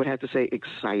 I would have to say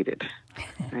excited.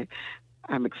 Right?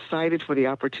 I'm excited for the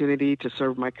opportunity to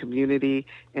serve my community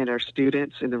and our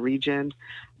students in the region.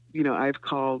 I've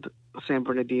called San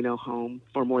Bernardino home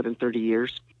for more than 30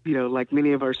 years. Like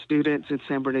many of our students in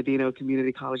San Bernardino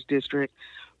Community College District,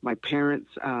 my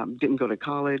parents didn't go to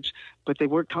college, but they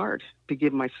worked hard to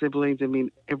give my siblings,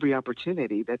 every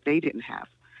opportunity that they didn't have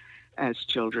as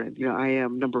children. I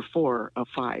am number 4 of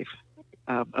 5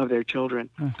 of their children.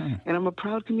 Mm-hmm. And I'm a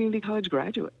proud community college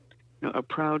graduate, a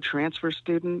proud transfer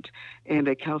student and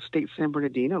a Cal State San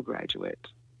Bernardino graduate.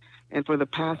 And for the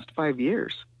past 5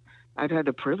 years, I've had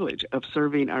the privilege of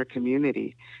serving our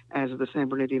community as the San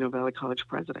Bernardino Valley College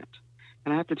president.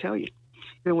 And I have to tell you,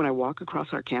 when I walk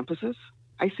across our campuses,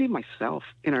 I see myself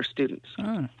in our students.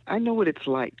 I know what it's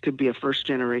like to be a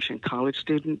first-generation college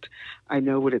student. I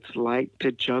know what it's like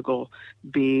to juggle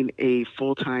being a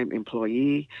full-time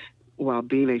employee while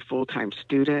being a full-time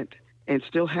student and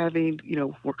still having,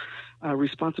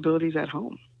 responsibilities at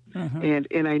home.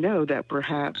 Mm-hmm. And I know that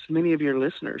perhaps many of your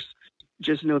listeners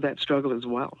just know that struggle as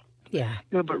well. Yeah.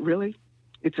 But really,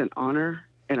 it's an honor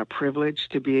and a privilege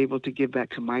to be able to give back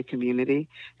to my community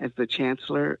as the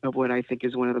chancellor of what I think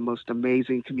is one of the most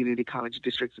amazing community college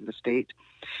districts in the state.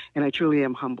 And I truly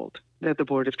am humbled that the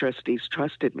Board of Trustees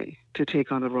trusted me to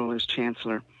take on the role as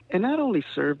chancellor and not only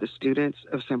serve the students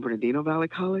of San Bernardino Valley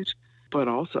College, but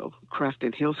also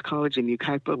Crafton Hills College in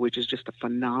Yucaipa, which is just a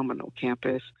phenomenal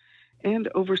campus, and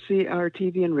oversee our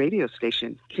TV and radio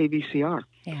station, KVCR.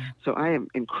 Yeah. So I am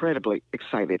incredibly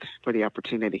excited for the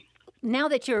opportunity. Now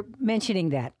that you're mentioning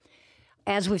that,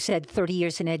 as we've said, 30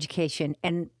 years in education,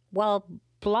 and while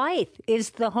Blythe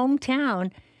is the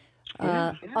hometown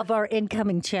of our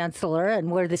incoming chancellor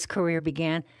and where this career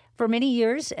began, for many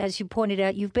years, as you pointed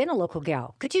out, you've been a local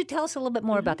gal. Could you tell us a little bit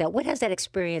more about that? What has that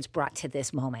experience brought to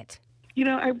this moment?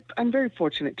 I'm very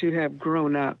fortunate to have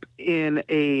grown up in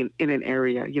an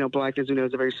area. Blythe, as you know,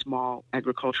 is a very small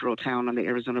agricultural town on the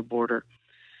Arizona border,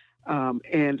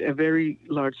 and a very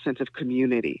large sense of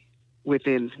community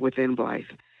within Blythe.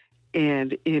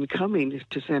 And in coming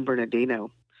to San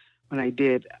Bernardino, when I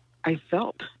did, I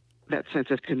felt that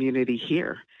sense of community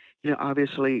here.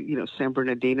 Obviously, San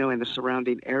Bernardino and the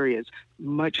surrounding areas,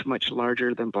 much, much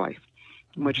larger than Blythe,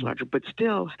 much larger, but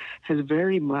still has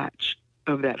very much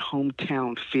of that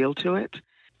hometown feel to it.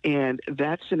 And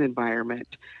that's an environment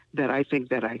that I think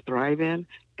that I thrive in,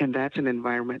 and that's an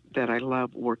environment that I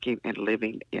love working and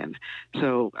living in.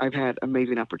 So I've had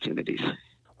amazing opportunities.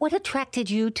 What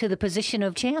attracted you to the position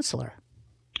of chancellor?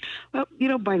 Well,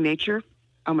 by nature,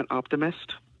 I'm an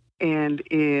optimist. And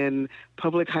in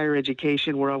public higher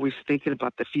education, we're always thinking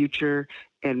about the future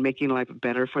and making life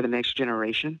better for the next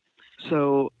generation.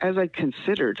 So as I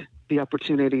considered the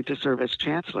opportunity to serve as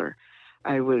chancellor,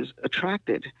 I was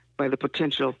attracted by the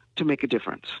potential to make a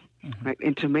difference, right?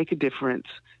 And to make a difference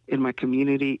in my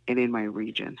community and in my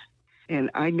region. And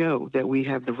I know that we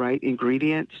have the right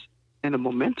ingredients and the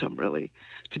momentum, really,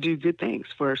 to do good things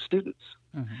for our students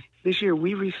This year,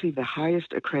 we received the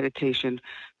highest accreditation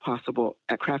possible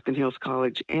at Crafton Hills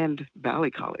College and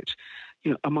Valley College,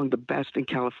 among the best in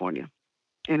California.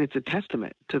 And it's a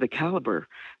testament to the caliber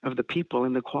of the people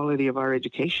and the quality of our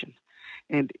education.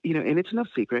 And, and it's no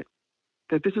secret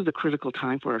that this is a critical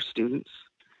time for our students,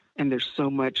 and there's so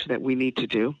much that we need to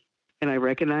do. And I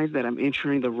recognize that I'm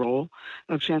entering the role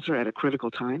of Chancellor at a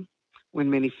critical time when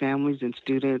many families and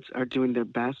students are doing their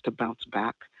best to bounce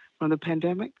back from the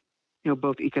pandemic,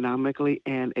 both economically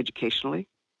and educationally.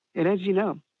 And as you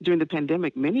know, during the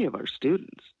pandemic, many of our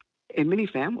students and many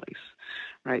families,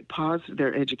 right, paused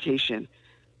their education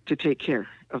to take care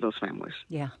of those families.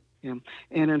 Yeah.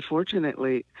 And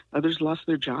unfortunately, others lost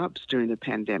their jobs during the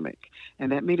pandemic,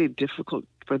 and that made it difficult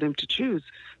for them to choose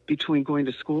between going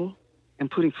to school and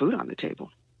putting food on the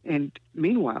table. And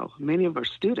meanwhile, many of our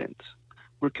students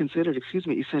were considered,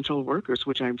 essential workers,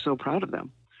 which I'm so proud of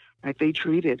them. Right? They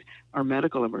treated our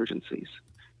medical emergencies,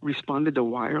 responded to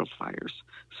wildfires,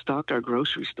 stocked our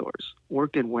grocery stores,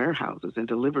 worked in warehouses, and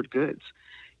delivered goods.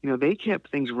 They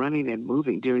kept things running and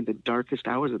moving during the darkest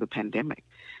hours of the pandemic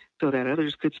so that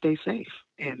others could stay safe.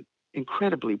 And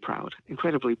incredibly proud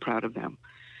of them.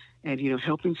 And,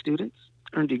 helping students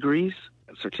earn degrees,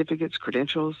 certificates,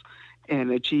 credentials,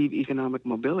 and achieve economic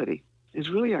mobility is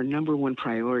really our number one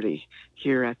priority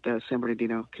here at the San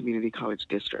Bernardino Community College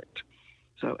District.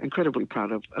 So incredibly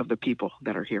proud of the people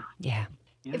that are here. Yeah.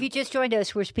 If you just joined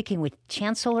us, we're speaking with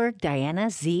Chancellor Diana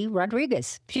Z.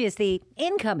 Rodriguez. She is the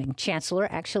incoming Chancellor,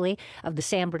 actually, of the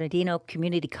San Bernardino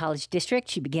Community College District.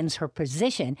 She begins her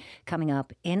position coming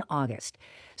up in August.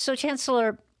 So,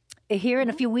 Chancellor, here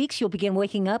in a few weeks, you'll begin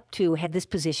waking up to head this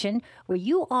position where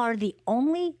you are the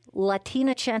only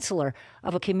Latina Chancellor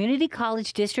of a community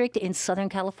college district in Southern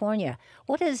California.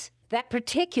 What does that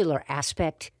particular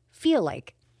aspect feel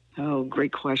like? Oh,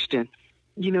 great question.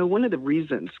 One of the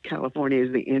reasons California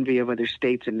is the envy of other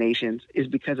states and nations is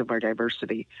because of our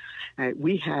diversity.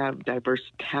 We have diverse,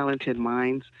 talented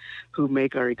minds who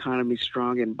make our economy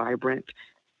strong and vibrant,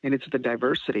 and it's the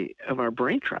diversity of our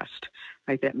brain trust,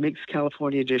 right, that makes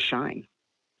California just shine.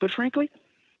 But frankly,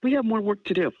 we have more work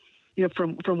to do.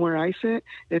 From where I sit,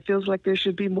 it feels like there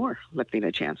should be more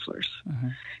Latina chancellors.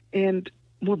 And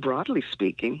more broadly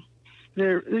speaking,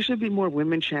 there should be more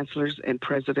women chancellors and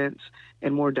presidents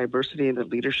and more diversity in the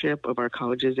leadership of our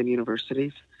colleges and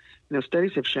universities.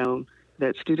 Studies have shown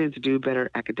that students do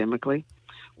better academically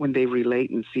when they relate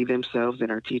and see themselves in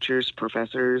our teachers,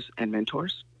 professors, and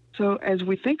mentors. So as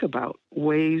we think about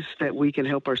ways that we can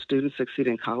help our students succeed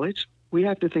in college, we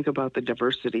have to think about the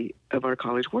diversity of our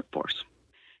college workforce.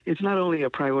 It's not only a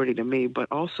priority to me, but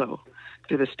also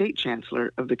to the state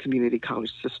chancellor of the community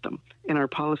college system and our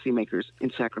policymakers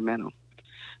in Sacramento.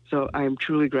 So I am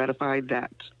truly gratified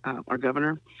that our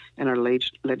governor and our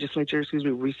legislature,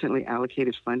 recently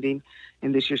allocated funding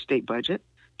in this year's state budget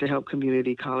to help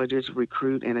community colleges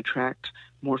recruit and attract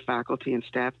more faculty and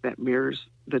staff that mirrors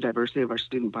the diversity of our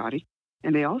student body.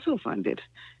 And they also funded,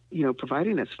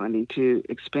 providing us funding to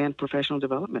expand professional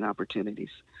development opportunities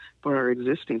for our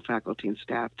existing faculty and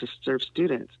staff to serve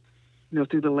students,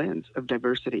 through the lens of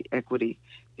diversity, equity,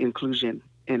 inclusion,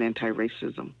 and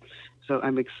anti-racism. So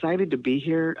I'm excited to be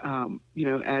here,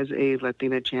 as a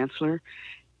Latina chancellor,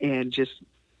 and just,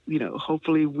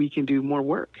 hopefully we can do more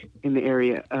work in the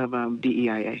area of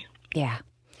DEIA. Yeah.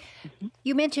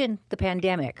 You mentioned the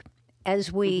pandemic.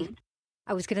 As we,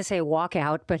 I was going to say walk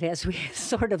out, but as we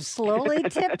sort of slowly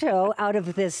tiptoe out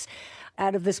of this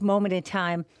moment in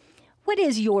time, what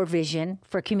is your vision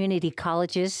for community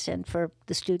colleges and for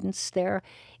the students there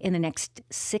in the next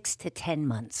 6 to 10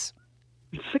 months?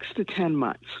 6 to 10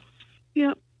 months.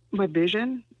 My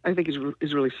vision, I think, is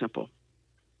really simple.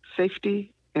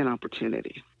 Safety and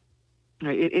opportunity.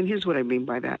 Right? And here's what I mean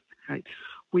by that. Right?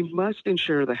 We must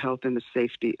ensure the health and the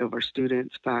safety of our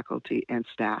students, faculty, and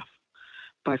staff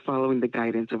by following the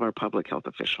guidance of our public health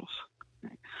officials.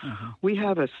 Right? We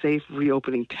have a safe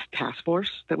reopening task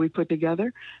force that we put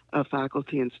together of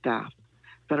faculty and staff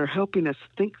that are helping us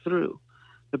think through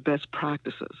the best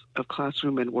practices of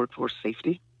classroom and workforce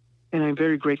safety. And I'm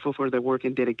very grateful for their work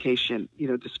and dedication,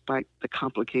 despite the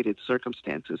complicated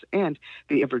circumstances and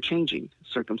the ever-changing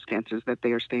circumstances that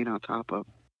they are staying on top of.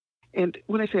 And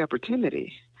when I say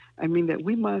opportunity, I mean that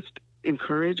we must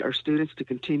encourage our students to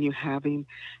continue having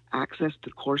access to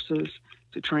courses,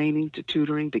 to training, to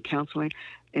tutoring, to counseling,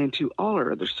 and to all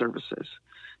our other services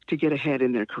to get ahead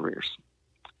in their careers.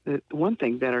 The one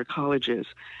thing that our colleges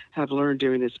have learned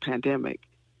during this pandemic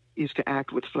is to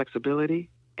act with flexibility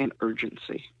and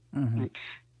urgency. Right?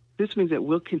 This means that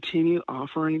we'll continue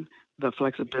offering the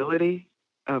flexibility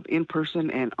of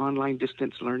in-person and online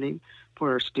distance learning for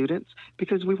our students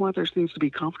because we want our students to be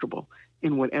comfortable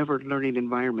in whatever learning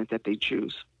environment that they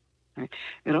choose. Right?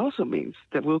 It also means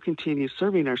that we'll continue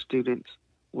serving our students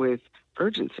with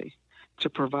urgency to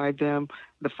provide them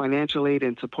the financial aid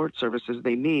and support services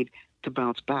they need to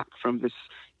bounce back from this,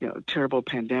 terrible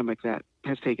pandemic that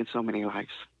has taken so many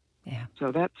lives. Yeah.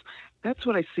 So that's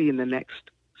what I see in the next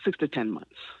 6 to 10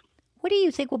 months. What do you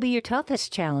think will be your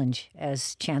toughest challenge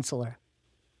as Chancellor?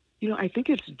 I think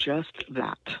it's just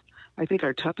that. I think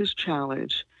our toughest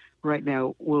challenge right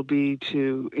now will be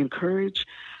to encourage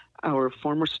our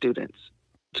former students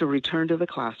to return to the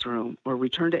classroom or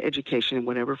return to education in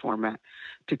whatever format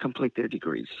to complete their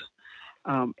degrees.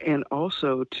 And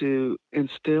also to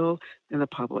instill in the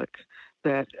public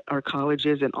that our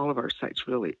colleges and all of our sites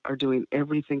really are doing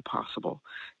everything possible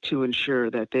to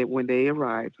ensure that when they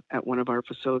arrive at one of our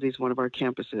facilities, one of our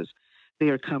campuses, they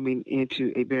are coming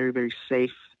into a very, very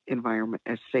safe environment,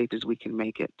 as safe as we can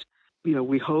make it.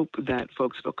 We hope that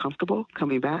folks feel comfortable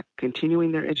coming back,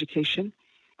 continuing their education,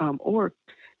 or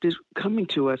just coming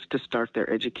to us to start their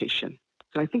education.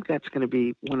 So I think that's going to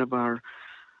be one of our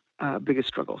biggest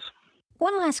struggles.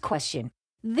 One last question.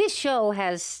 This show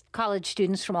has college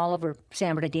students from all over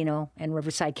San Bernardino and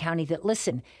Riverside County that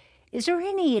listen. Is there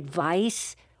any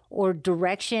advice or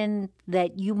direction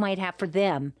that you might have for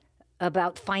them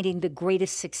about finding the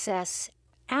greatest success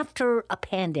after a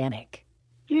pandemic?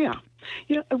 Yeah.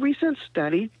 A recent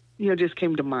study, just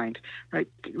came to mind, right?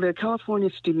 The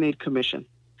California Student Aid Commission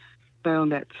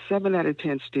found that 7 out of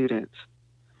 10 students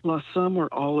lost some or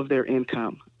all of their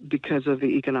income because of the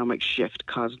economic shift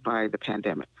caused by the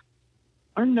pandemic.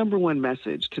 Our number one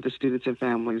message to the students and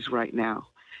families right now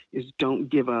is don't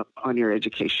give up on your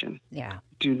education. Yeah.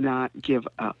 Do not give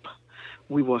up.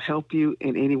 We will help you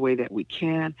in any way that we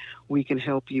can. We can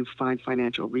help you find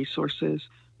financial resources.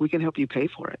 We can help you pay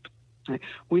for it. Right?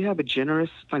 We have a generous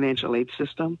financial aid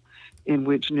system in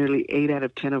which nearly 8 out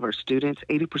of 10 of our students,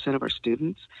 80% of our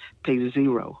students, pay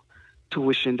zero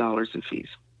tuition dollars and fees.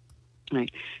 Right?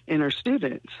 And our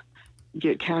students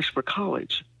get cash for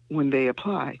college when they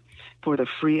apply for the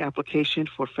free application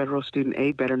for federal student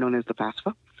aid, better known as the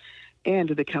FAFSA, and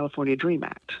the California DREAM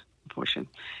Act portion.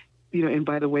 And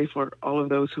by the way, for all of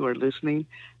those who are listening,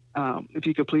 if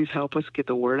you could please help us get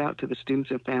the word out to the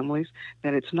students and families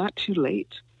that it's not too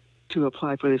late to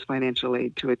apply for this financial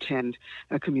aid to attend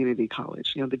a community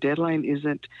college. The deadline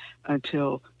isn't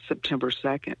until September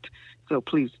 2nd. So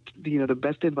please, the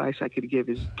best advice I could give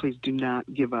is please do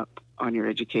not give up on your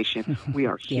education. We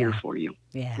are here for you.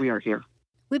 Yeah. We are here.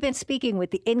 We've been speaking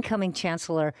with the incoming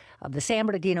chancellor of the San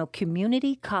Bernardino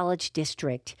Community College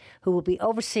District, who will be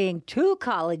overseeing 2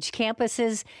 college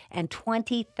campuses and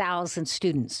 20,000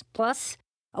 students, plus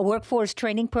a workforce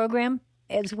training program,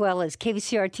 as well as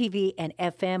KVCR TV and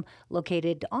FM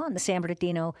located on the San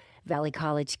Bernardino Valley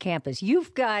College campus.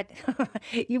 You've got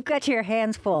your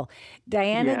hands full.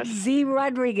 Diana Z.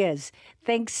 Rodriguez,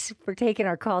 thanks for taking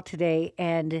our call today,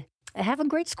 and have a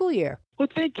great school year. Well,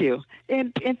 thank you.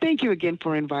 And thank you again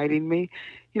for inviting me.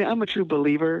 I'm a true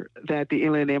believer that the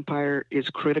Inland Empire is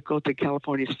critical to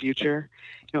California's future.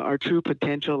 Our true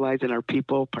potential lies in our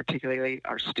people, particularly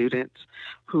our students,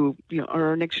 who are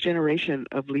our next generation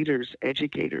of leaders,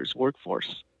 educators,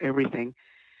 workforce, everything.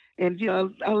 And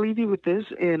I'll leave you with this.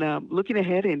 And looking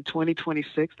ahead in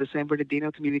 2026, the San Bernardino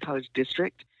Community College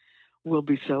District will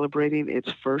be celebrating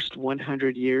its first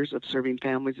 100 years of serving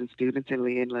families and students in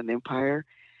the Inland Empire.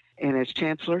 And as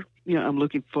Chancellor, I'm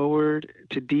looking forward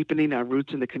to deepening our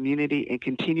roots in the community and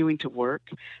continuing to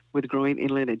work with growing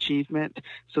inland achievement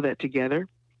so that together,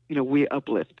 we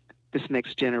uplift this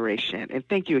next generation. And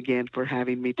thank you again for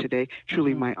having me today.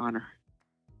 Truly my honor.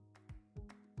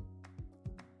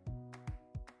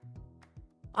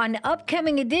 On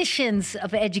upcoming editions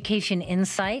of Education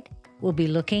Insight, we'll be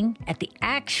looking at the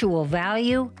actual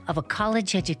value of a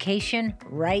college education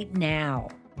right now,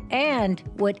 and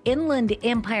what Inland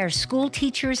Empire school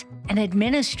teachers and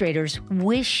administrators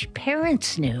wish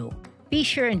parents knew. Be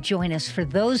sure and join us for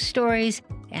those stories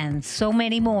and so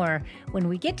many more when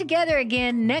we get together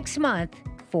again next month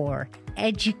for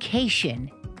Education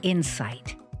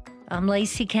Insight. I'm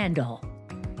Lacey Kendall.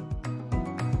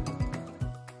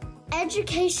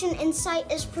 Education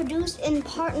Insight is produced in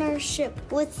partnership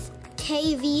with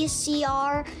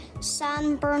KVCR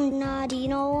San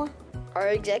Bernardino. Our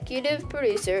executive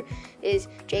producer is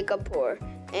Jacob Poor,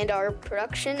 and our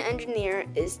production engineer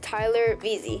is Tyler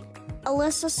Veazey.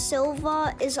 Alyssa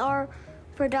Silva is our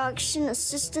production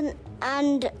assistant,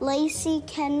 and Lacey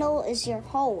Kendall is your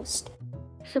host.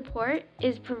 Support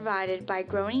is provided by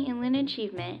Growing Inland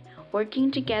Achievement,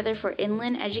 working together for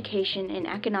inland education and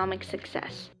economic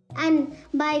success. and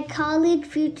by College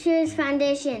Futures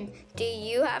Foundation. Do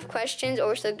you have questions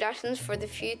or suggestions for the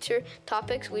future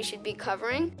topics we should be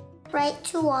covering? Write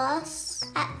to us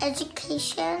at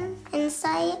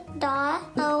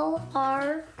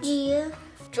educationinsight.org.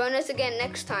 Join us again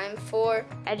next time for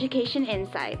Education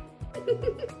Insight.